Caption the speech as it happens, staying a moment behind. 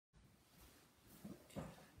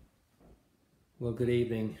Well, good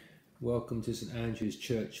evening. Welcome to St Andrew's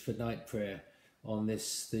Church for night prayer on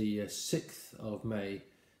this, the 6th of May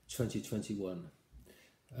 2021.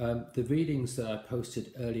 The readings that I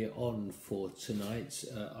posted earlier on for tonight,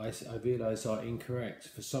 I realise are incorrect.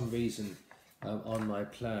 For some reason, on my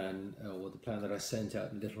plan, or the plan that I sent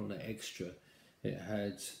out in Little and Extra, it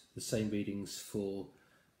had the same readings for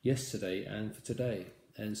yesterday and for today.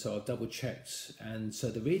 And so I've double checked. And so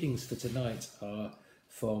the readings for tonight are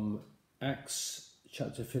from Acts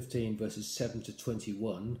chapter 15 verses 7 to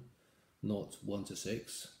 21, not 1 to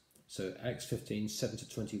 6. So Acts 15, 7 to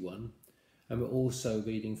 21. And we're also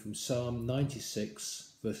reading from Psalm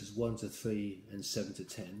 96 verses 1 to 3 and 7 to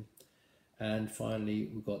 10. And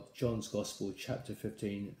finally we've got John's Gospel chapter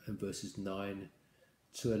 15 and verses 9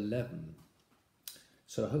 to 11.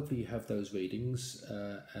 So hopefully you have those readings,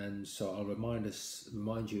 and so I'll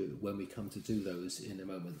remind you when we come to do those in a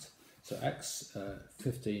moment. So Acts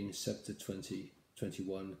 15, 7 to 20,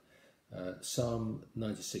 21, Psalm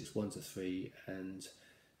 96, 1 to 3, and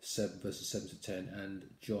 7 verses 7 to 10, and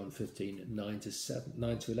John 15, 9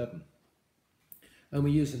 to 11. And we're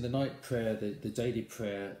using the night prayer, the daily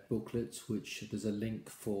prayer booklet, which there's a link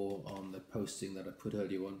for on the posting that I put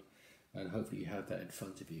earlier on, and hopefully you have that in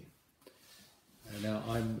front of you. Now,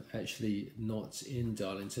 I'm actually not in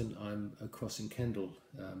Darlington, I'm across in Kendal,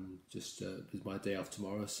 just with my day off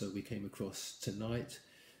tomorrow, so we came across tonight.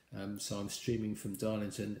 So I'm streaming from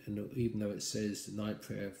Darlington, and even though it says night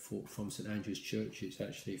prayer from St Andrew's Church, it's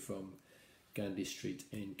actually from Gandy Street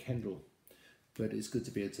in Kendal. But it's good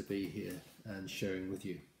to be able to be here and sharing with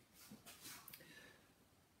you.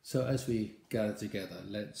 So as we gather together,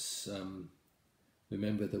 let's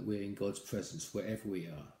remember that we're in God's presence wherever we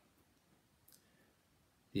are.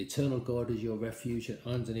 The eternal God is your refuge, and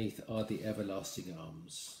underneath are the everlasting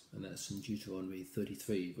arms. And that's in Deuteronomy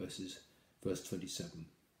 33, verse 27.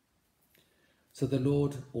 So the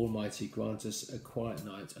Lord Almighty grant us a quiet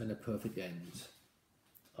night and a perfect end.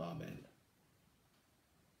 Amen.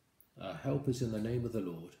 Our help is in the name of the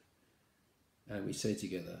Lord. And we say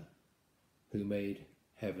together, who made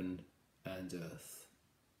heaven and earth.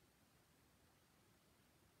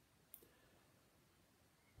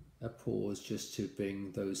 A pause just to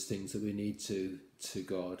bring those things that we need to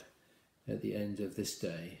God at the end of this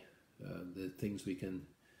day, the things we can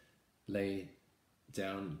lay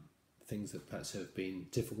down, things that perhaps have been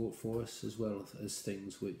difficult for us, as well as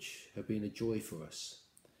things which have been a joy for us.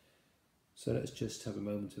 So let's just have a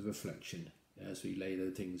moment of reflection as we lay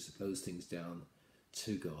those things down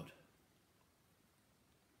to God.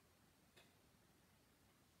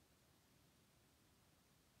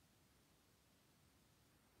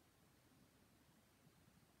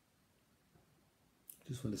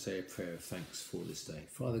 I just want to say a prayer of thanks for this day.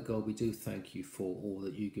 Father God, we do thank you for all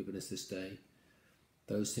that you've given us this day,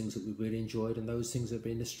 those things that we've really enjoyed and those things that have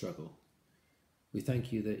been a struggle. We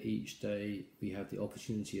thank you that each day we have the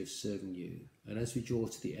opportunity of serving you, and as we draw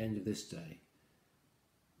to the end of this day,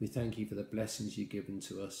 we thank you for the blessings you've given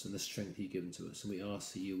to us and the strength you've given to us, and we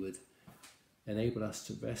ask that you would enable us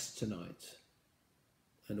to rest tonight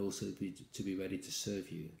and also to be ready to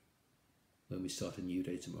serve you when we start a new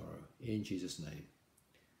day tomorrow. In Jesus' name.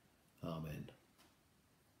 Amen.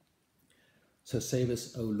 So save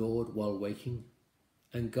us, O Lord, while waking,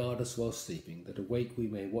 and guard us while sleeping, that awake we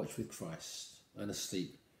may watch with Christ, and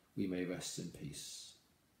asleep we may rest in peace.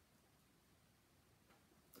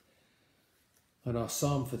 And our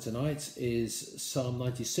psalm for tonight is Psalm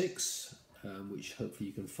 96, which hopefully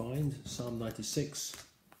you can find. Psalm 96.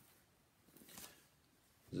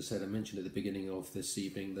 As I said, I mentioned at the beginning of this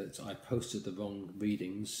evening that I posted the wrong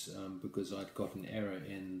readings because I'd got an error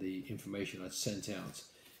in the information I'd sent out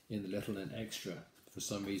in the Little and Extra. For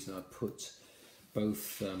some reason I put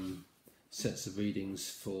both sets of readings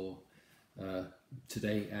for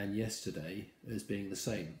today and yesterday as being the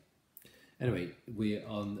same. Anyway, we're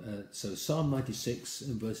on so Psalm 96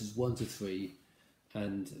 and verses 1 to 3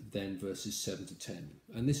 and then verses 7 to 10.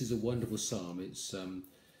 And this is a wonderful psalm. It's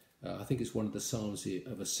I think it's one of the psalms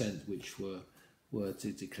of ascent which were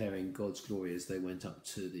declaring God's glory as they went up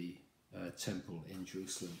to the temple in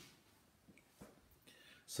Jerusalem.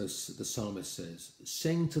 So the psalmist says,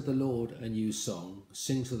 "Sing to the Lord a new song,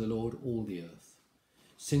 sing to the Lord all the earth.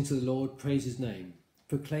 Sing to the Lord, praise his name,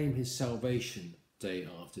 proclaim his salvation day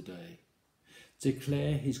after day.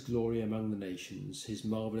 Declare his glory among the nations, his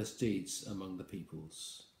marvellous deeds among the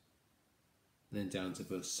peoples." And then down to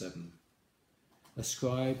verse 7.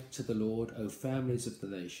 "Ascribe to the Lord, O families of the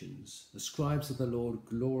nations. Ascribe to the Lord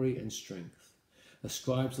glory and strength.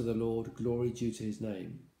 Ascribe to the Lord glory due to his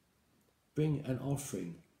name. Bring an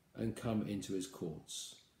offering and come into his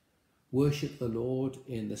courts. Worship the Lord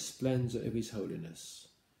in the splendour of his holiness.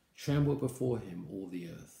 Tremble before him, all the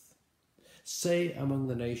earth. Say among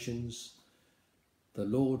the nations, the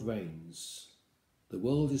Lord reigns. The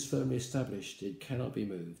world is firmly established, it cannot be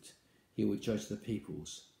moved. He will judge the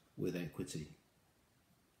peoples with equity.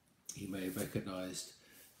 You may have recognised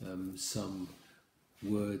some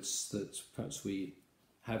words that perhaps we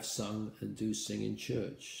have sung and do sing in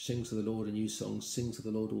church. Sing to the Lord a new song, sing to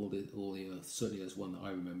the Lord all the earth. Certainly there's one that I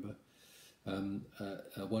remember.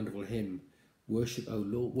 A wonderful hymn, worship, O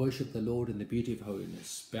Lord, worship the Lord in the beauty of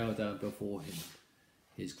holiness, bow down before him,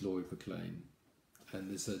 his glory proclaim. And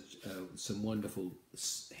there's some wonderful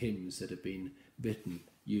hymns that have been written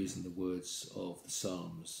using the words of the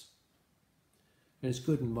Psalms. And it's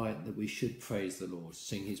good and right that we should praise the Lord,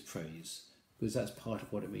 sing his praise, because that's part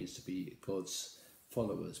of what it means to be God's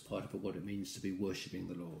followers, part of what it means to be worshipping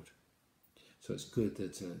the Lord. So it's good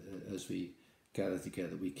that as we gather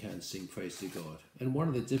together, we can sing praise to God. And one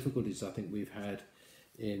of the difficulties I think we've had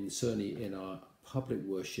certainly in our public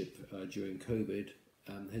worship during COVID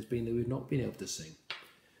has been that we've not been able to sing.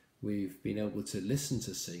 We've been able to listen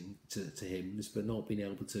to hymns, but not been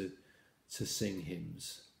able to sing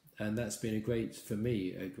hymns. And that's been for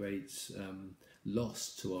me, a great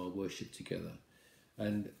loss to our worship together.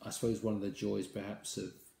 And I suppose one of the joys perhaps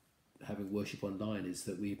of having worship online is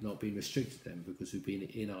that we've not been restricted then, because we've been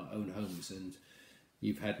in our own homes and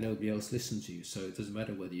you've had nobody else listen to you. So it doesn't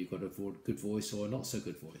matter whether you've got a good voice or a not so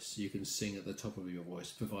good voice. You can sing at the top of your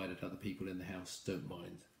voice, provided other people in the house don't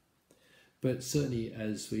mind. But certainly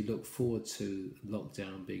as we look forward to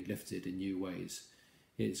lockdown being lifted in new ways,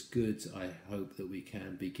 it's good, I hope, that we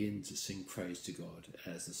can begin to sing praise to God,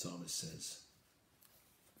 as the psalmist says.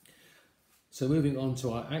 So moving on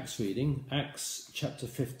to our Acts reading, Acts chapter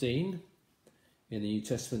 15 in the New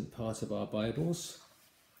Testament part of our Bibles.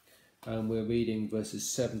 And we're reading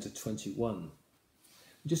verses 7 to 21.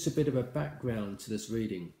 Just a bit of a background to this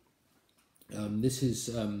reading. This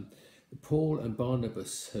is Paul and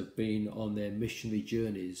Barnabas have been on their missionary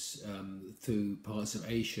journeys through parts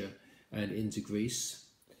of Asia and into Greece.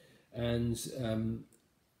 And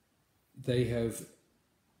they have,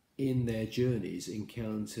 in their journeys,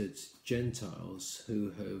 encountered Gentiles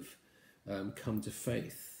who have come to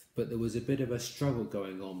faith. But there was a bit of a struggle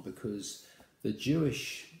going on, because the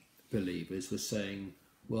Jewish believers were saying,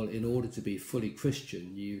 well, in order to be fully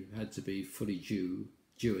Christian, you had to be fully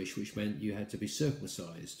Jewish, which meant you had to be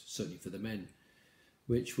circumcised, certainly for the men,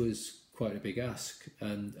 which was quite a big ask.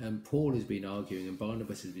 And Paul has been arguing, and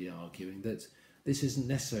Barnabas has been arguing, that this isn't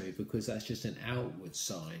necessary, because that's just an outward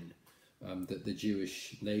sign that the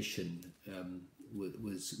Jewish nation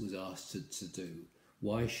was asked to do.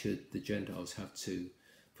 Why should the Gentiles have to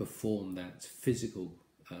perform that physical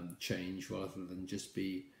change rather than just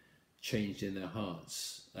be changed in their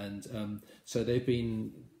hearts? And so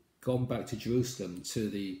they've gone back to Jerusalem, to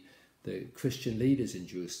the Christian leaders in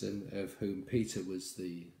Jerusalem, of whom Peter was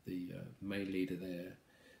the main leader there,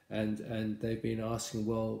 and they've been asking,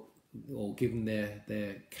 well, or given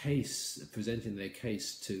their case, presenting their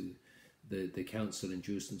case to the council in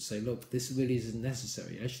Jerusalem, say, look, this really isn't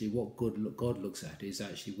necessary. Actually, what God looks at is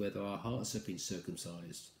actually whether our hearts have been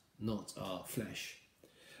circumcised, not our flesh.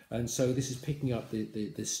 And so this is picking up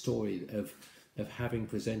the story of having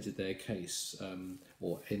presented their case,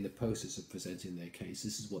 or in the process of presenting their case.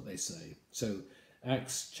 This is what they say. So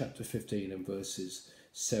Acts chapter 15 and verses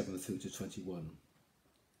 7 through to 21.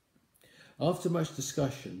 After much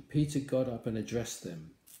discussion, Peter got up and addressed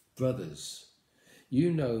them. Brothers,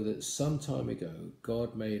 you know that some time ago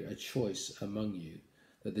God made a choice among you,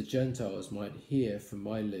 that the Gentiles might hear from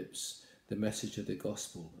my lips the message of the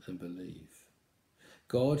gospel and believe.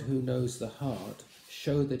 God, who knows the heart,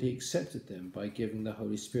 showed that he accepted them by giving the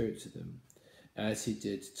Holy Spirit to them, as he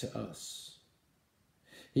did to us.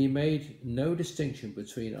 He made no distinction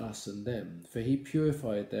between us and them, for he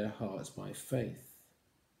purified their hearts by faith.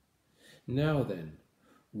 Now then,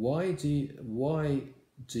 why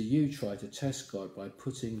do you try to test God by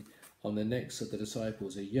putting on the necks of the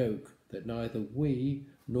disciples a yoke that neither we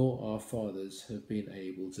nor our fathers have been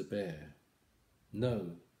able to bear?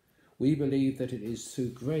 No, we believe that it is through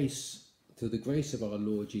the grace of our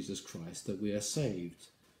Lord Jesus Christ that we are saved,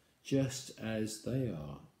 just as they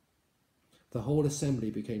are. The whole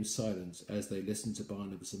assembly became silent as they listened to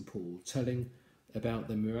Barnabas and Paul, telling about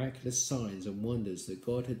the miraculous signs and wonders that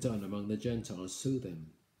God had done among the Gentiles through them.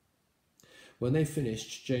 When they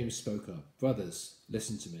finished, James spoke up. Brothers,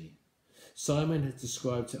 listen to me. Simon has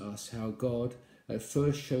described to us how God at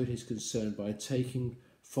first showed his concern by taking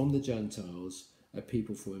from the Gentiles a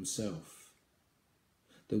people for himself.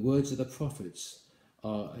 The words of the prophets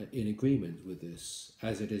are in agreement with this,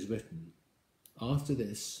 as it is written, "After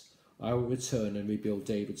this I will return and rebuild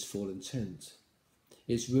David's fallen tent.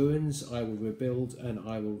 Its ruins I will rebuild and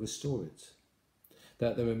I will restore it,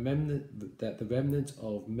 that the remnant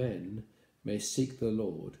of men may seek the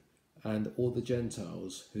Lord, and all the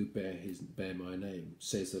Gentiles who bear my name,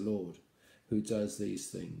 says the Lord, who does these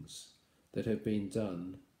things that have been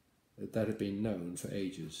known for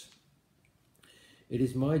ages." It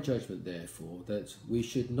is my judgment, therefore, that we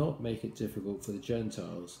should not make it difficult for the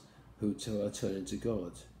Gentiles who are turning to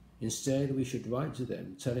God. Instead, we should write to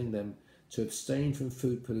them, telling them to abstain from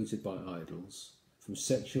food polluted by idols, from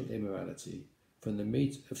sexual immorality, from the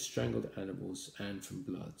meat of strangled animals, and from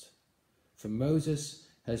blood. For Moses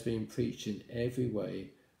has been preached in every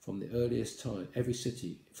way from the earliest time, every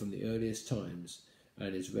city from the earliest times,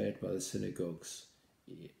 and is read by the synagogues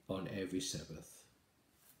on every Sabbath.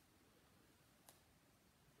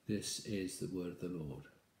 This is the word of the Lord.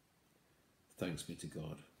 Thanks be to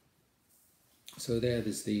God. So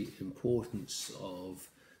there's the importance of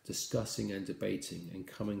discussing and debating and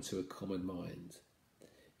coming to a common mind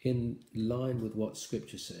in line with what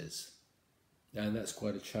Scripture says. And that's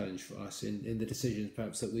quite a challenge for us in the decisions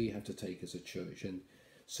perhaps that we have to take as a church. And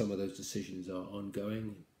some of those decisions are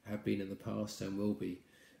ongoing, have been in the past and will be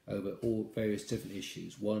over all various different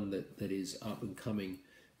issues. One that is up and coming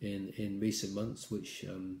in recent months, which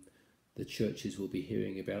the churches will be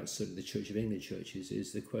hearing about, certainly the Church of England churches,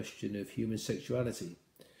 is the question of human sexuality.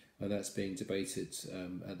 And that's being debated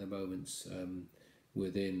at the moment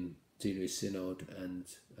within Deanery Synod and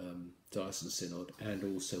Diocesan Synod, and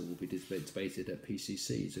also will be debated at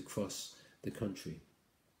PCCs across the country.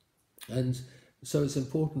 And so it's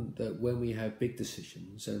important that when we have big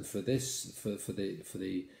decisions, and for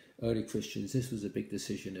the early Christians, this was a big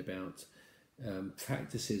decision about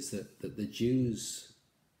practices that the Jews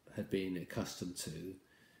had been accustomed to,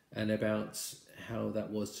 and about how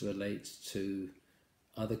that was to relate to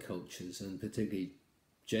other cultures, and particularly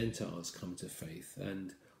Gentiles come to faith,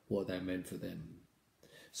 and what that meant for them.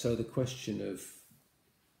 So the question of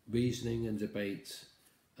reasoning and debate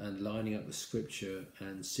and lining up with Scripture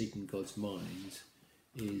and seeking God's mind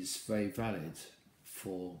is very valid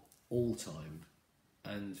for all time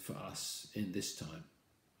and for us in this time.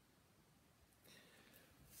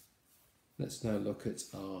 Let's now look at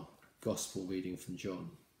our Gospel reading from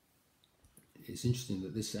John. It's interesting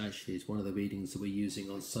that this actually is one of the readings that we're using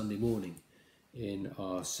on Sunday morning in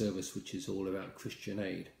our service, which is all about Christian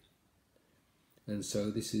aid. And so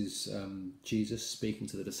this is Jesus speaking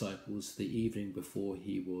to the disciples the evening before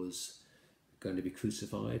he was going to be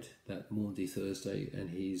crucified, that Maundy Thursday,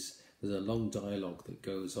 and there's a long dialogue that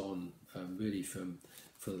goes on really for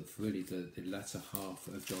the latter half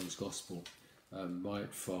of John's Gospel,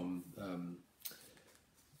 right from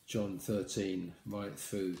John 13 right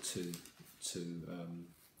through to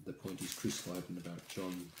the point he's crucified, in about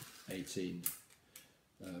John 18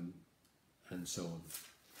 and so on.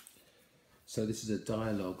 So this is a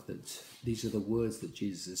dialogue these are the words that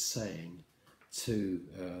Jesus is saying to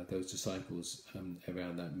those disciples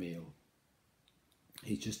around that meal.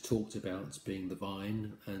 He just talked about being the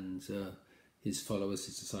vine and his followers,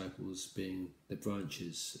 his disciples, being the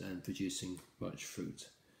branches and producing much fruit.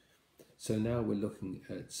 So now we're looking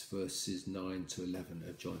at verses 9 to 11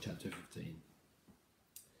 of John chapter 15.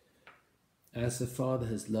 "As the Father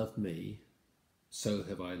has loved me, so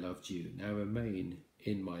have I loved you. Now remain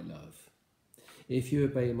in my love. If you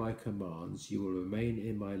obey my commands, you will remain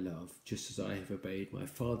in my love, just as I have obeyed my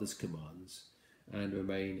Father's commands and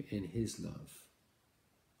remain in his love.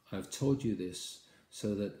 I have told you this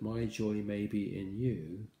so that my joy may be in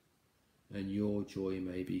you and your joy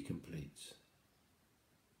may be complete."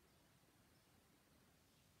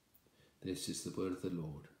 This is the word of the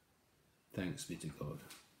Lord. Thanks be to God.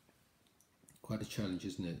 Quite a challenge,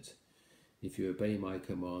 isn't it? If you obey my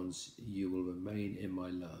commands, you will remain in my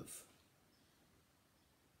love.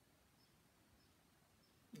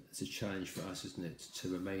 It's a challenge for us, isn't it? To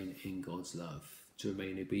remain in God's love, to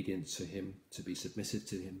remain obedient to him, to be submissive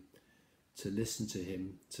to him, to listen to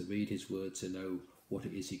him, to read his word, to know what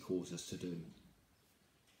it is he calls us to do.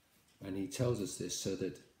 And he tells us this so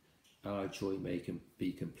that our joy may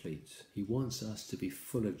be complete. He wants us to be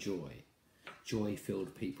full of joy,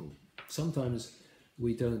 joy-filled people. Sometimes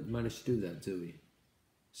we don't manage to do that, do we?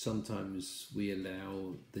 Sometimes we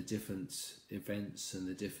allow the different events and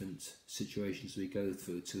the different situations we go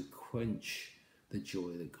through to quench the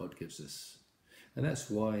joy that God gives us. And that's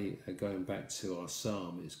why, going back to our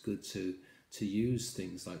psalm, it's good to use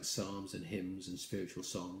things like psalms and hymns and spiritual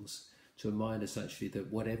songs to remind us actually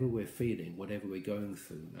that whatever we're feeling, whatever we're going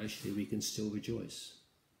through, actually we can still rejoice.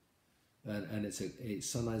 and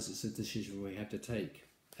sometimes it's a decision we have to take.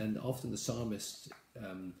 And often the psalmist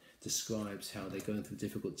describes how they're going through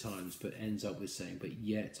difficult times, but ends up with saying, "But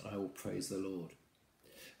yet I will praise the Lord."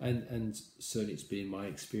 And certainly it's been my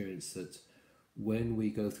experience that when we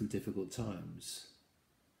go through difficult times,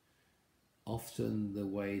 often the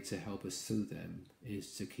way to help us through them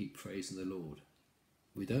is to keep praising the Lord.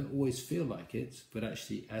 We don't always feel like it, but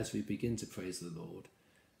actually as we begin to praise the Lord,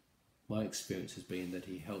 my experience has been that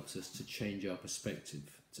he helps us to change our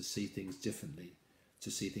perspective, to see things differently, to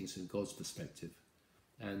see things from God's perspective,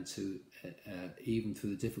 and to, even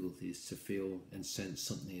through the difficulties, to feel and sense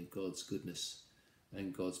something of God's goodness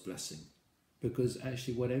and God's blessing. Because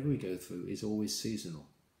actually whatever we go through is always seasonal.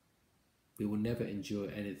 We will never endure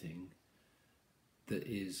anything that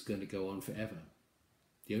is going to go on forever.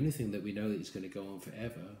 The only thing that we know that is going to go on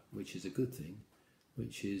forever, which is a good thing,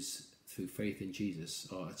 which is through faith in Jesus,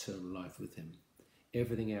 our eternal life with him.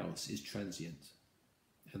 Everything else is transient.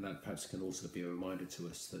 And that perhaps can also be a reminder to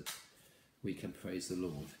us that we can praise the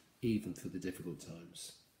Lord even through the difficult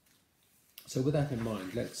times. So with that in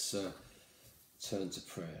mind, let's turn to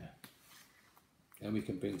prayer. And we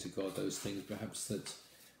can bring to God those things perhaps that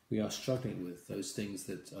we are struggling with, those things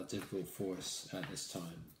that are difficult for us at this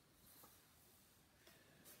time.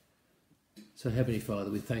 So Heavenly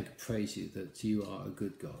Father, we thank and praise you that you are a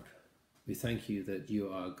good God. We thank you that you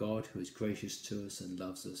are a God who is gracious to us and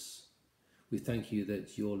loves us. We thank you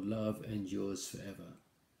that your love endures forever.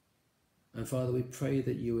 And Father, we pray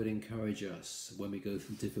that you would encourage us when we go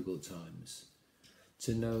through difficult times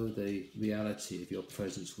to know the reality of your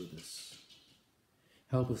presence with us.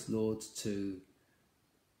 Help us, Lord, to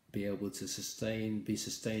be able to be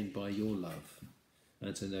sustained by your love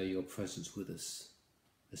and to know your presence with us,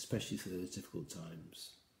 especially through those difficult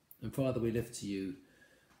times. And Father, we lift to you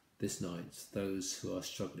this night those who are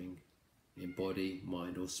struggling in body,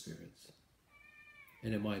 mind or spirit.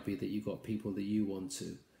 And it might be that you've got people that you want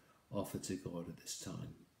to offer to God at this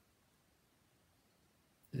time.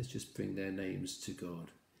 Let's just bring their names to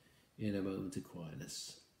God in a moment of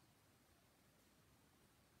quietness.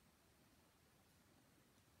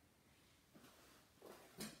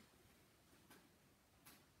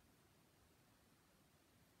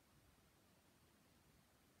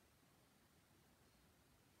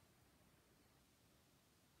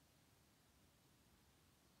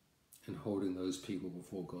 And holding those people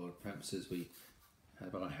before God, perhaps as we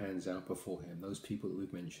have our hands out before him, those people that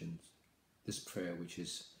we've mentioned, this prayer which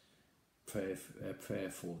is prayer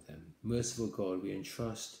for them. Merciful God, we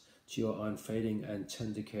entrust to your unfailing and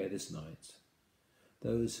tender care this night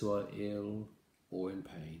those who are ill or in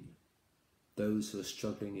pain, those who are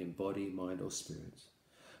struggling in body, mind or spirit,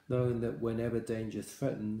 knowing that whenever danger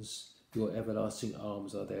threatens, your everlasting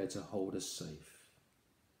arms are there to hold us safe.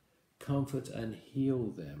 Comfort and heal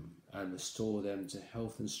them and restore them to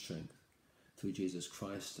health and strength through Jesus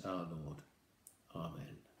Christ our Lord.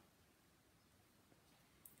 Amen.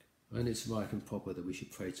 And it's right and proper that we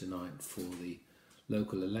should pray tonight for the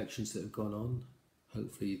local elections that have gone on.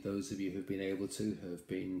 Hopefully those of you who have been able to have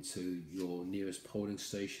been to your nearest polling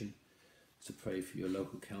station to pray for your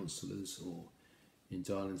local councillors, or in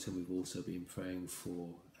Darlington we've also been praying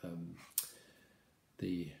for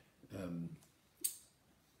the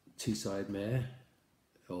Teesside Mayor,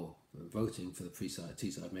 or voting for the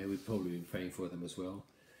Teesside Mayor. We've probably been praying for them as well,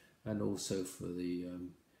 and also for the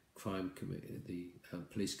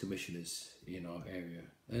police commissioners in our area.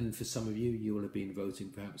 And for some of you, you will have been voting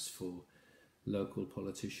perhaps for local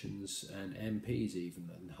politicians and MPs even,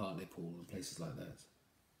 in Hartlepool and places like that.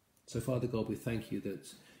 So Father God, we thank you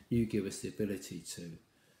that you give us the ability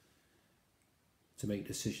to make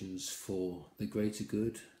decisions for the greater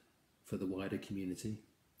good, for the wider community.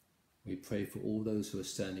 We pray for all those who are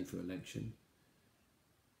standing for election.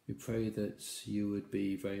 We pray that you would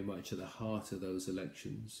be very much at the heart of those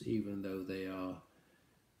elections, even though they are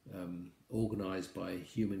organised by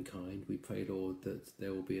humankind. We pray, Lord, that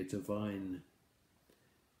there will be a divine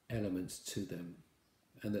element to them,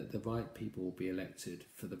 and that the right people will be elected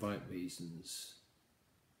for the right reasons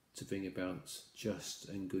to bring about just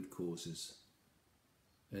and good causes.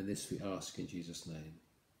 And this we ask in Jesus' name.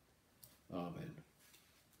 Amen.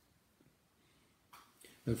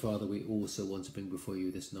 And Father, we also want to bring before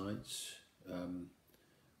you this night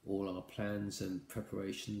all our plans and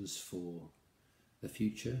preparations for the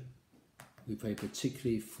future. We pray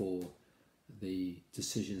particularly for the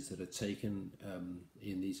decisions that are taken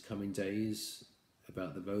in these coming days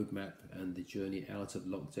about the roadmap and the journey out of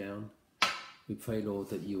lockdown. We pray, Lord,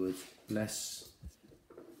 that you would bless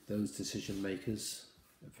those decision makers.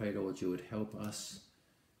 I pray, Lord, you would help us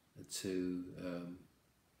to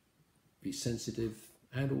be sensitive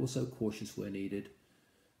and also cautious where needed.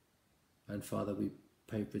 And Father, we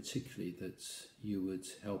pray particularly that you would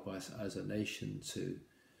help us as a nation to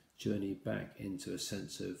journey back into a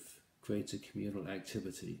sense of greater communal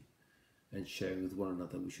activity and sharing with one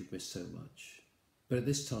another, which we've missed so much. But at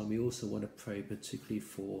this time, we also want to pray particularly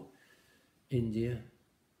for India,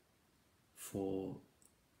 for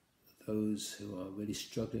those who are really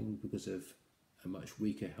struggling because of a much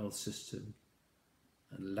weaker health system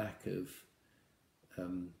and lack of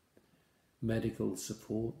medical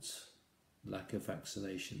support, lack of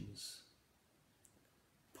vaccinations,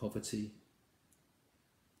 poverty,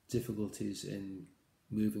 difficulties in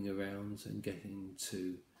moving around and getting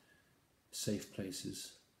to safe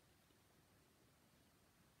places.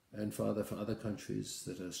 And Father, for other countries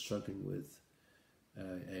that are struggling with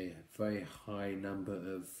a very high number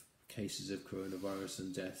of cases of coronavirus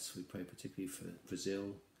and deaths, we pray particularly for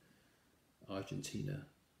Brazil, Argentina,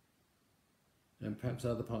 and perhaps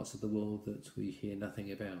other parts of the world that we hear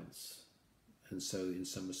nothing about. And so in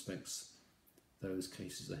some respects, those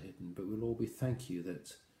cases are hidden. But Lord, we thank you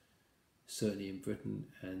that certainly in Britain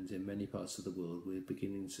and in many parts of the world, we're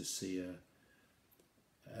beginning to see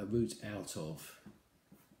a route out of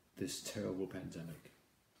this terrible pandemic.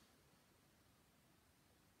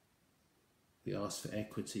 We ask for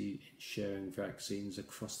equity in sharing vaccines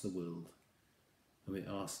across the world, and we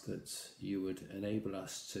ask that you would enable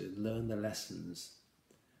us to learn the lessons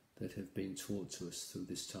that have been taught to us through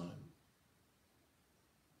this time.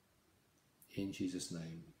 In Jesus'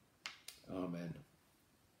 name, Amen.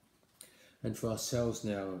 And for ourselves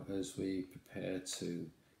now, as we prepare to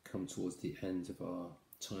come towards the end of our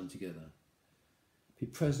time together, be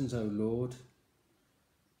present, O Lord,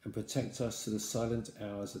 and protect us to the silent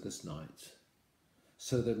hours of this night,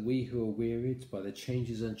 so that we who are wearied by the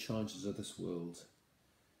changes and chances of this world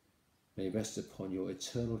may rest upon your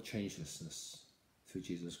eternal changelessness through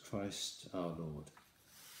Jesus Christ our Lord.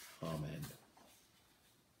 Amen.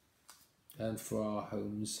 And for our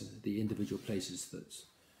homes, the individual places that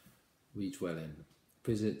we dwell in,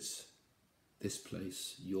 visit this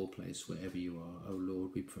place, your place, wherever you are, O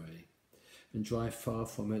Lord, we pray, and drive far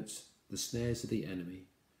from it the snares of the enemy.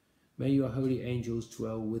 May your holy angels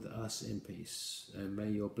dwell with us in peace, and may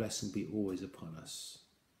your blessing be always upon us.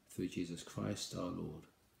 Through Jesus Christ our Lord.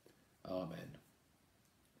 Amen.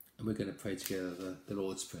 And we're going to pray together the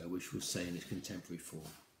Lord's Prayer, which we'll say in its contemporary form.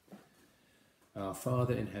 Our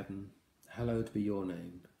Father in heaven, hallowed be your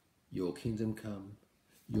name. Your kingdom come,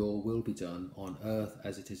 your will be done on earth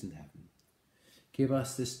as it is in heaven. Give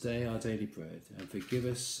us this day our daily bread, and forgive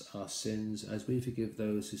us our sins as we forgive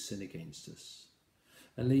those who sin against us.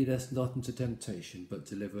 And lead us not into temptation, but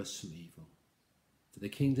deliver us from evil. For the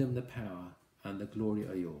kingdom, the power, and the glory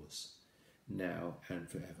are yours, now and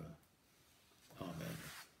forever. Amen.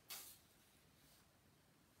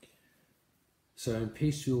 So in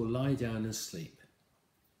peace we will lie down and sleep,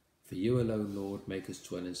 for you alone, Lord, make us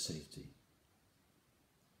dwell in safety.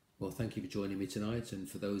 Well, thank you for joining me tonight, and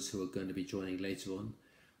for those who are going to be joining later on,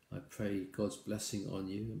 I pray God's blessing on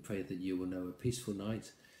you and pray that you will know a peaceful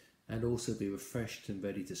night and also be refreshed and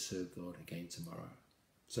ready to serve God again tomorrow.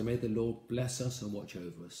 So may the Lord bless us and watch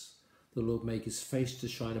over us. The Lord make his face to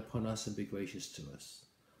shine upon us and be gracious to us.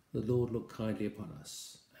 The Lord look kindly upon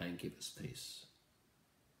us and give us peace.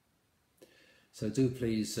 So do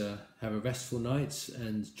please have a restful night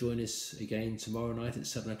and join us again tomorrow night at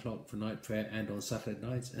 7 o'clock for night prayer and on Saturday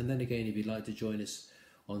night. And then again, if you'd like to join us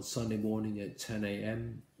on Sunday morning at 10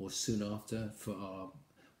 a.m. or soon after for our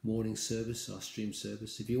morning service, our stream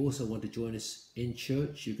service. If you also want to join us in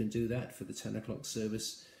church, you can do that for the 10 o'clock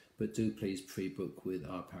service, but do please pre-book with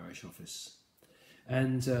our parish office.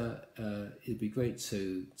 And it'd be great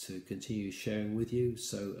to continue sharing with you,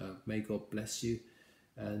 so may God bless you,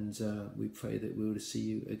 and we pray that we will see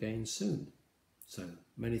you again soon. So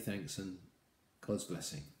many thanks and God's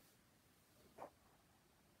blessing.